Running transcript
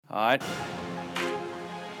All right.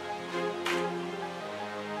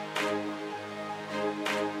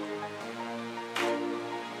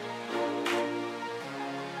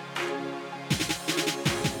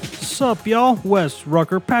 Sup, y'all? Wes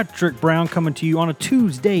Rucker, Patrick Brown coming to you on a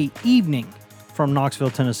Tuesday evening from Knoxville,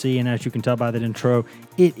 Tennessee. And as you can tell by that intro,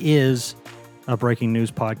 it is a breaking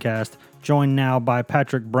news podcast. Joined now by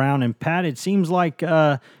Patrick Brown. And Pat, it seems like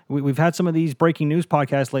we've had some of these breaking news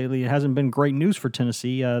podcasts lately. It hasn't been great news for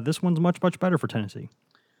Tennessee. This one's much, much better for Tennessee.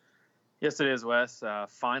 Yes, it is, Wes.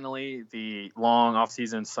 Finally, the long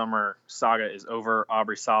offseason summer saga is over.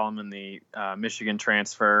 Aubrey Solomon, the Michigan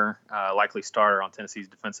transfer, likely starter on Tennessee's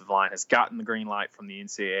defensive line, has gotten the green light from the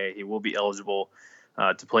NCAA. He will be eligible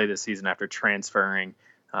to play this season after transferring.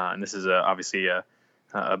 And this is obviously a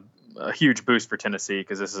huge boost for Tennessee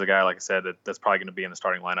because this is a guy, like I said, that's probably going to be in the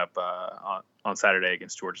starting lineup on Saturday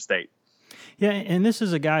against Georgia State. Yeah, and this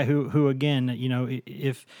is a guy who again, you know,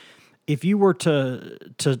 if you were to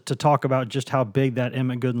talk about just how big that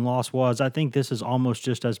Emmett Gooden loss was, I think this is almost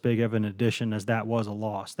just as big of an addition as that was a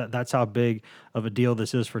loss. That's how big of a deal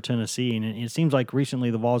this is for Tennessee. And it seems like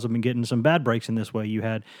recently the Vols have been getting some bad breaks in this way. You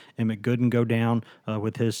had Emmett Gooden go down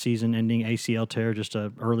with his season-ending ACL tear just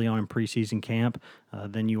early on in preseason camp.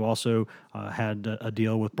 Then you also had a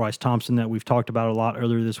deal with Bryce Thompson that we've talked about a lot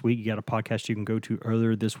earlier this week. You got a podcast you can go to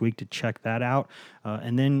earlier this week to check that out.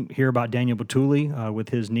 And then hear about Daniel Batuli with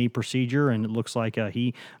his knee procedure, and it looks like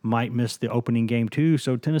he might miss the opening game too.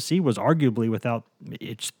 So Tennessee was arguably without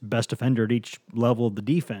its best defender at each level of the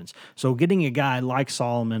defense. So getting a guy like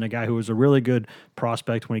Solomon, a guy who was a really good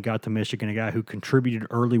prospect when he got to Michigan, a guy who contributed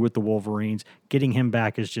early with the Wolverines, getting him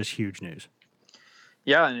back is just huge news.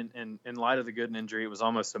 Yeah, and in light of the Gooden injury, it was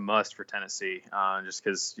almost a must for Tennessee, just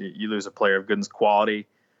because you lose a player of Gooden's quality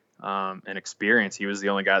and experience. He was the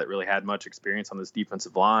only guy that really had much experience on this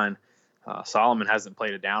defensive line. Solomon hasn't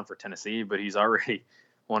played it down for Tennessee, but he's already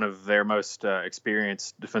one of their most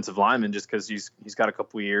experienced defensive linemen just because he's got a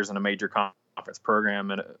couple of years in a major conference program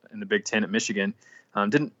in the Big Ten at Michigan. I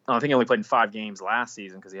think he only played in 5 games last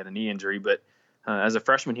season because he had a knee injury, but as a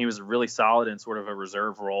freshman, he was really solid in sort of a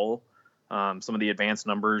reserve role. Some of the advanced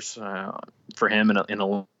numbers for him in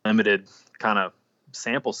a limited kind of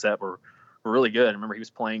sample set were really good. I remember he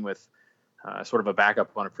was playing with sort of a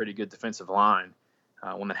backup on a pretty good defensive line,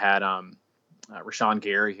 one that had Rashawn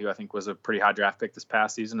Gary, who I think was a pretty high draft pick this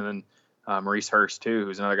past season, and then Maurice Hurst, too,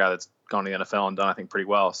 who's another guy that's gone to the NFL and done, I think, pretty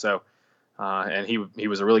well. So, and he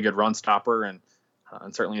was a really good run stopper and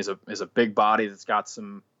certainly is a big body that's got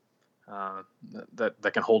some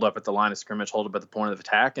that can hold up at the line of scrimmage, hold up at the point of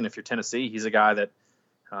attack. And if you're Tennessee, he's a guy that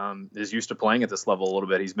is used to playing at this level a little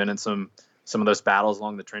bit. He's been in some of those battles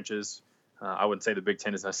along the trenches. I wouldn't say the Big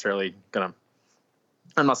Ten is necessarily going to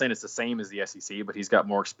 – I'm not saying it's the same as the SEC, but he's got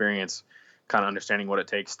more experience kind of understanding what it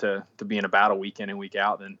takes to be in a battle week in and week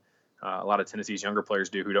out than a lot of Tennessee's younger players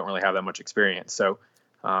do who don't really have that much experience. So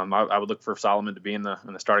I would look for Solomon to be in the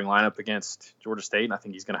starting lineup against Georgia State, and I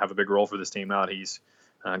think he's going to have a big role for this team now that he's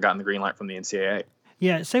gotten the green light from the NCAA.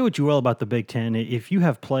 Yeah, say what you will about the Big Ten. If you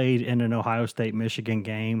have played in an Ohio State-Michigan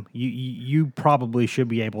game, you probably should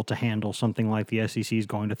be able to handle something like the SEC is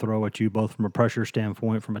going to throw at you, both from a pressure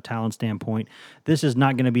standpoint, from a talent standpoint. This is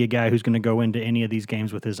not going to be a guy who's going to go into any of these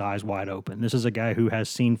games with his eyes wide open. This is a guy who has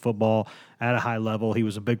seen football at a high level. He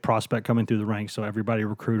was a big prospect coming through the ranks, so everybody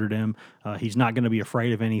recruited him. He's not going to be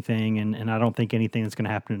afraid of anything, and I don't think anything that's going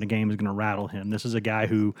to happen in the game is going to rattle him. This is a guy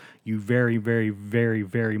who you very, very, very,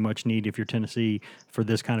 very much need if you're Tennessee for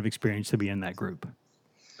this kind of experience to be in that group.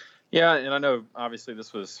 Yeah, and I know obviously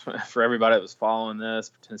this was for everybody that was following this,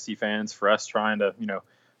 for Tennessee fans, for us trying to,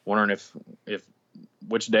 wondering if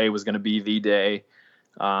which day was going to be the day.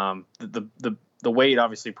 The wait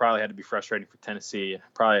obviously probably had to be frustrating for Tennessee.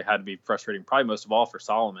 Probably had to be frustrating, probably most of all for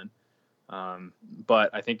Solomon.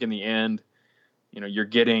 But I think in the end, you're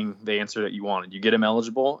getting the answer that you wanted. You get him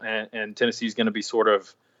eligible, and Tennessee's going to be sort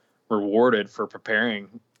of rewarded for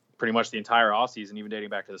preparing pretty much the entire offseason, even dating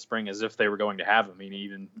back to the spring, as if they were going to have him. I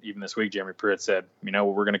mean, even this week, Jeremy Pruitt said, we're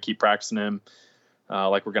going to keep practicing him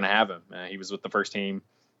like we're going to have him. He was with the first team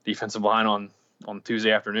defensive line on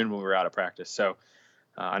Tuesday afternoon when we were out of practice. So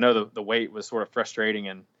I know the wait was sort of frustrating,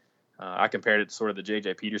 and I compared it to sort of the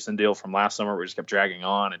J.J. Peterson deal from last summer where it just kept dragging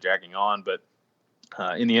on. But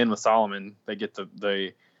in the end with Solomon, they get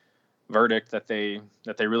the verdict that they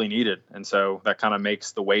really needed. And so that kind of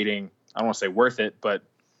makes the waiting, I don't want to say worth it, but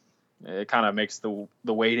it kind of makes the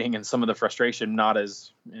waiting and some of the frustration not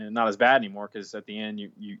as bad anymore, because at the end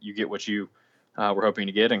you get what you were hoping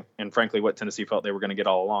to get, and frankly what Tennessee felt they were going to get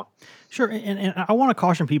all along. Sure, and I want to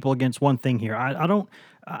caution people against one thing here. I don't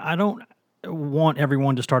want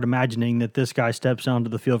everyone to start imagining that this guy steps onto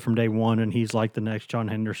the field from day one and he's like the next John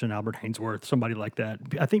Henderson, Albert Hainsworth, somebody like that.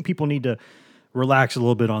 I think people need to relax a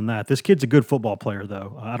little bit on that. This kid's a good football player,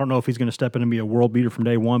 though. I don't know if he's going to step in and be a world beater from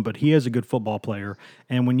day one, but he is a good football player.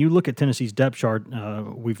 And when you look at Tennessee's depth chart,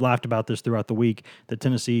 we've laughed about this throughout the week, that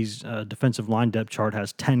Tennessee's defensive line depth chart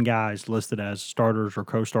has 10 guys listed as starters or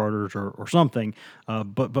co-starters or something.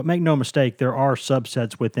 But make no mistake, there are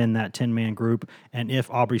subsets within that 10-man group. And if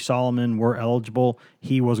Aubrey Solomon were eligible,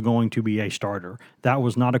 he was going to be a starter. That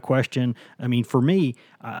was not a question. I mean, for me,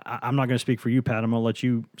 I'm not going to speak for you, Pat. I'm going to let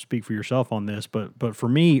you speak for yourself on this. But for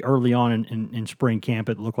me, early on in spring camp,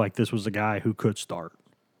 it looked like this was a guy who could start.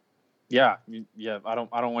 Yeah. I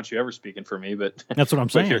don't want you ever speaking for me, but that's what I'm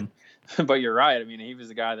saying. But you're right. I mean, he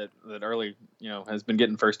was a guy that early, has been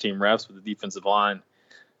getting first team reps with the defensive line,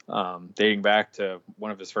 dating back to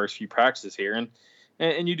one of his first few practices here.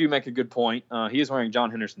 And you do make a good point. He is wearing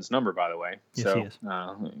John Henderson's number, by the way. Yes, so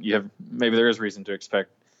he is. Maybe there is reason to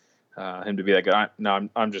expect him to be that good.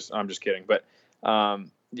 I'm just kidding. But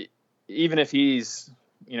even if he's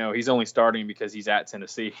only starting because he's at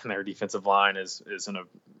Tennessee and their defensive line is in a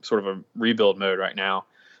sort of a rebuild mode right now,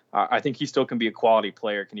 I think he still can be a quality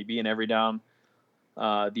player. Can he be an every down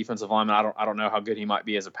defensive lineman? I don't know how good he might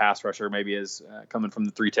be as a pass rusher, maybe as coming from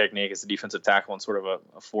the three technique as a defensive tackle and sort of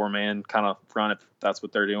a 4-man kind of front, if that's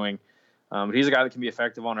what they're doing. But he's a guy that can be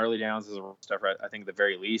effective on early downs as a stuff, I think, at the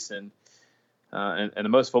very least. And the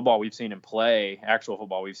most football we've seen him play, actual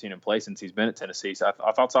football we've seen him play since he's been at Tennessee. So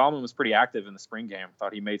I thought Solomon was pretty active in the spring game. I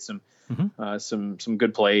thought he made some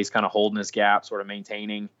good plays, kind of holding his gap, sort of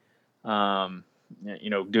maintaining,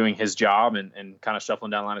 doing his job and kind of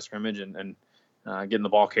shuffling down the line of scrimmage and getting the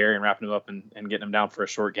ball carry and wrapping him up and getting him down for a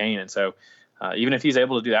short gain. And so even if he's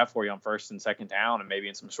able to do that for you on first and second down and maybe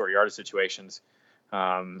in some short yardage situations,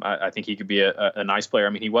 I think he could be a nice player. I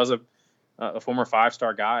mean, he was a former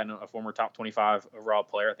 5-star guy and a former top 25 overall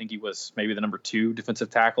player. I think he was maybe the number 2 defensive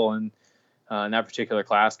tackle in that particular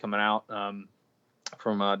class coming out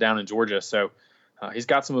from down in Georgia. So he's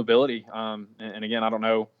got some ability. And again, I don't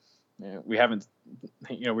know. We really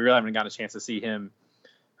haven't gotten a chance to see him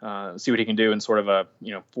see what he can do in sort of a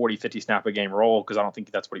 40, 50 snap a game role, because I don't think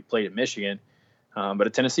that's what he played at Michigan. But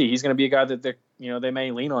at Tennessee, he's going to be a guy that they may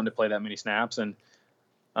lean on to play that many snaps.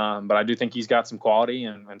 But I do think he's got some quality,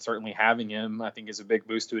 and certainly having him, I think, is a big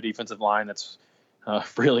boost to a defensive line that's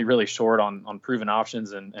really, really short on proven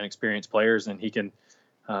options and experienced players. And he can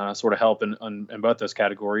sort of help in both those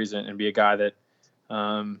categories and be a guy that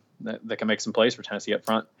can make some plays for Tennessee up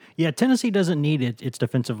front. Yeah, Tennessee doesn't need its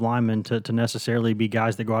defensive linemen to necessarily be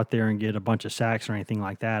guys that go out there and get a bunch of sacks or anything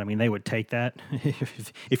like that. I mean, they would take that.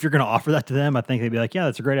 If you're going to offer that to them, I think they'd be like, yeah,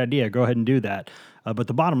 that's a great idea. Go ahead and do that. But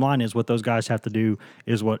the bottom line is what those guys have to do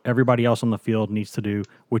is what everybody else on the field needs to do,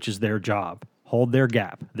 which is their job. Hold their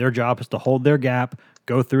gap. Their job is to hold their gap,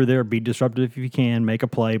 go through there, be disruptive if you can, make a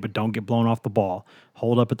play, but don't get blown off the ball.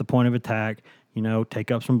 Hold up at the point of attack.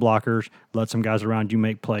 Take up some blockers, let some guys around you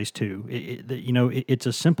make plays too. It's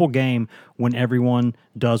a simple game when everyone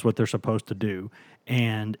does what they're supposed to do.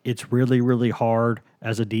 And it's really, really hard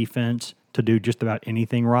as a defense to do just about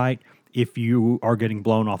anything right if you are getting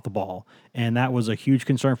blown off the ball. And that was a huge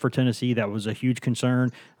concern for Tennessee. That was a huge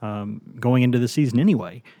concern going into the season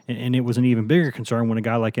anyway. And it was an even bigger concern when a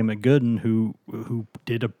guy like Emmett Gooden, who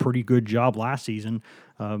did a pretty good job last season,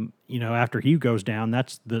 after he goes down,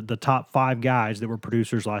 that's the top 5 guys that were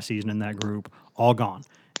producers last season in that group, all gone.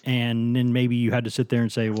 And then maybe you had to sit there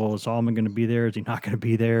and say, well, is Solomon going to be there? Is he not going to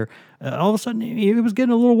be there? All of a sudden, it was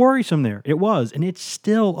getting a little worrisome there. It was, and it's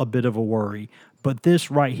still a bit of a worry. But this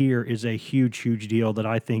right here is a huge, huge deal that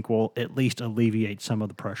I think will at least alleviate some of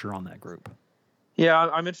the pressure on that group. Yeah,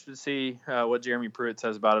 I'm interested to see what Jeremy Pruitt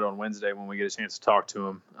says about it on Wednesday when we get a chance to talk to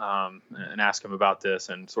him and ask him about this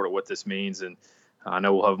and sort of what this means. And I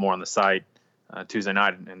know we'll have more on the site Tuesday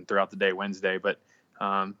night and throughout the day Wednesday. But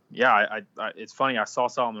it's funny. I saw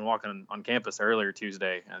Solomon walking on campus earlier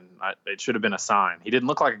Tuesday, and it should have been a sign. He didn't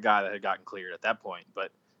look like a guy that had gotten cleared at that point, but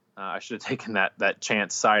I should have taken that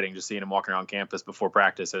chance sighting, just seeing him walking around campus before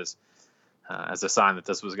practice as a sign that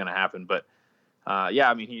this was going to happen. But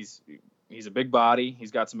I mean, he's a big body.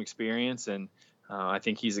 He's got some experience, and I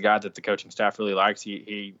think he's a guy that the coaching staff really likes.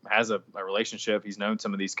 He has a relationship. He's known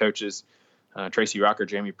some of these coaches. Tracy Rocker,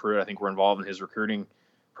 Jamie Pruitt, I think were involved in his recruiting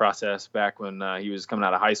process back when he was coming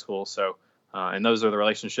out of high school. So, and those are the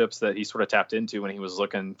relationships that he sort of tapped into when he was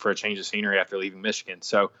looking for a change of scenery after leaving Michigan.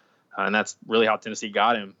 So, and that's really how Tennessee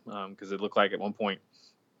got him, because it looked like at one point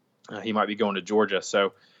he might be going to Georgia.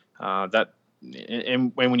 So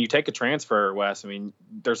and when you take a transfer, Wes, I mean,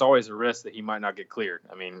 there's always a risk that he might not get cleared.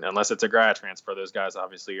 I mean, unless it's a grad transfer, those guys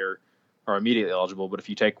obviously are are immediately eligible. But if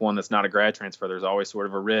you take one that's not a grad transfer, there's always sort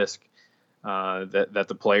of a risk that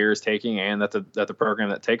the player is taking, and that the program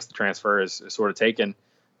that takes the transfer is sort of taking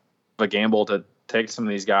a gamble to take some of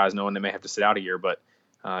these guys, knowing they may have to sit out a year. But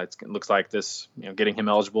it looks like this, getting him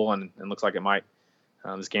eligible, and looks like it might,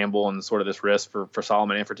 this gamble and sort of this risk for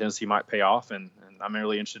Solomon and for Tennessee might pay off. And I'm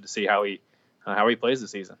really interested to see how he plays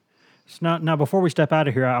this season. So now, before we step out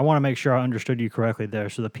of here, I want to make sure I understood you correctly there,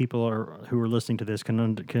 so the people who are listening to this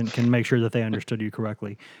can make sure that they understood you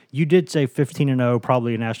correctly. You did say 15-0,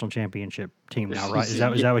 probably a national championship team now, right? Is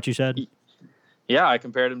that what you said? Yeah, I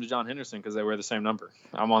compared him to John Henderson because they wear the same number.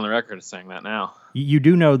 I'm on the record as saying that now. You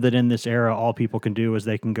do know that in this era, all people can do is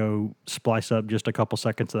they can go splice up just a couple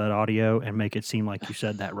seconds of that audio and make it seem like you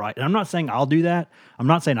said that right. And I'm not saying I'll do that. I'm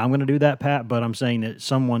not saying I'm going to do that, Pat, but I'm saying that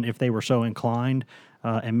someone, if they were so inclined,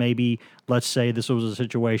 and maybe, let's say this was a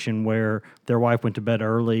situation where their wife went to bed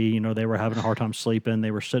early, they were having a hard time sleeping,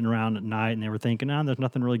 they were sitting around at night and they were thinking, there's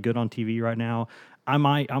nothing really good on TV right now. I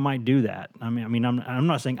might do that. I mean, I'm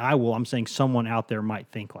not saying I will. I'm saying someone out there might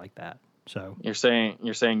think like that. So you're saying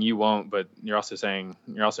you won't, but you're also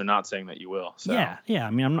not saying that you will. So. Yeah. I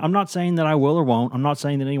mean, I'm not saying that I will or won't. I'm not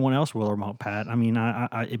saying that anyone else will or won't, Pat. I mean,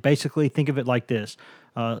 I basically think of it like this.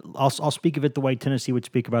 I'll speak of it the way Tennessee would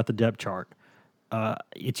speak about the depth chart.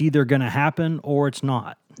 It's either going to happen or it's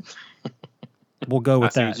not. We'll go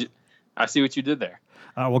with that. I see what you did there.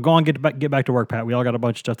 Well, go on, get back to work, Pat. We all got a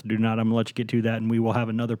bunch of stuff to do tonight. I'm going to let you get to that, and we will have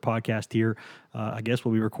another podcast here. I guess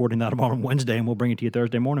we'll be recording that on Wednesday, and we'll bring it to you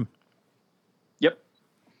Thursday morning. Yep.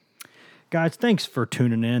 Guys, thanks for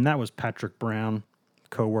tuning in. That was Patrick Brown,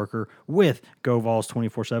 co-worker with GoVols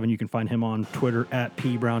 24/7. You can find him on Twitter at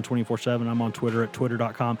pbrown247. I'm on Twitter at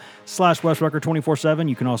twitter.com/westrucker247.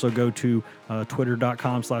 You can also go to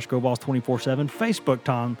twitter.com/GoVols247,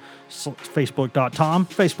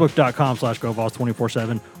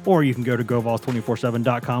 facebook.com/GoVols247, or you can go to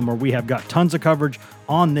GoVols247.com, where we have got tons of coverage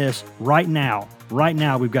on this right now. Right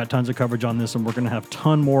now, we've got tons of coverage on this, and we're going to have a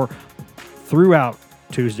ton more throughout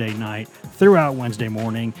Tuesday night, throughout Wednesday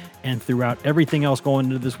morning, and throughout everything else going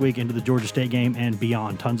into this week, into the Georgia State game and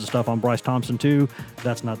beyond. Tons of stuff on Bryce Thompson too.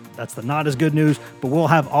 That's the not as good news, but we'll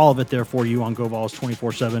have all of it there for you on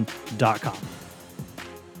GoVols247.com.